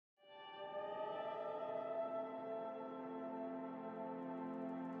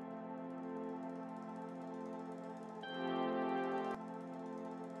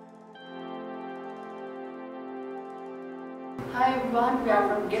Hi everyone, we are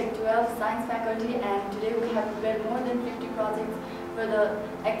from Grade 12 Science Faculty, and today we have prepared more than 50 projects for the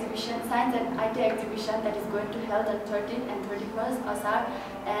exhibition, Science and IT exhibition that is going to held on 13th and 31st Asar.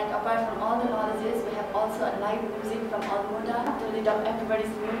 And apart from all the knowledges, we have also a live music from Almoda to lit up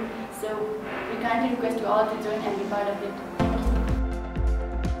everybody's mood. So we kindly request you all to join and be part of it.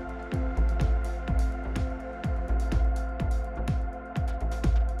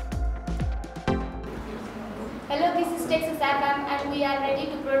 Hello, this is Texas FM and we are ready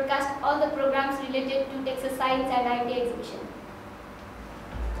to broadcast all the programs related to Texas Science and IT exhibition.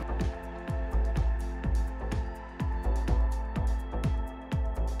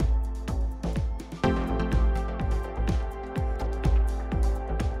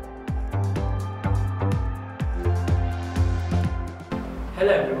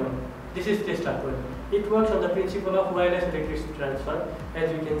 Hello everyone, this is Tesla. It works on the principle of wireless electricity transfer,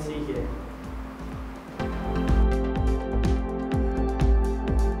 as you can see here.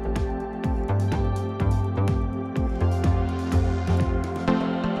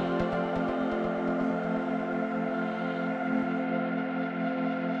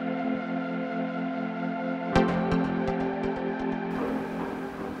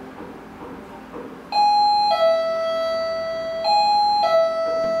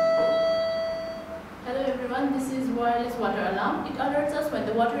 This is wireless water alarm. It alerts us when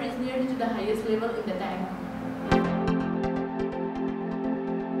the water is nearly to the highest level in the tank.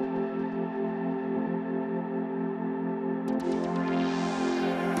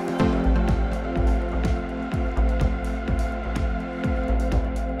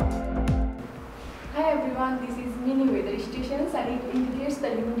 Hi everyone, this is mini weather stations and it indicates the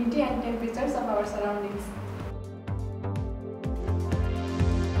humidity and temperatures of our surroundings.